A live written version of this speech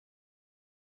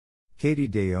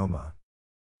Kayte Deioma.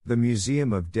 The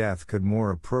Museum of Death could more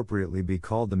appropriately be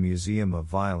called the Museum of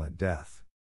Violent Death.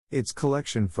 Its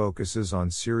collection focuses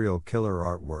on serial killer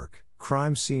artwork,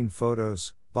 crime scene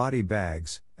photos, body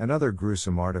bags, and other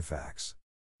gruesome artifacts.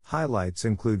 Highlights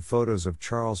include photos of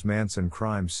Charles Manson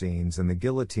Crime Scenes and the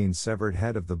guillotined severed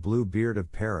head of the Blue Beard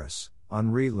of Paris,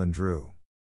 Henri Landru.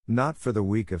 Not for the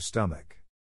weak of stomach.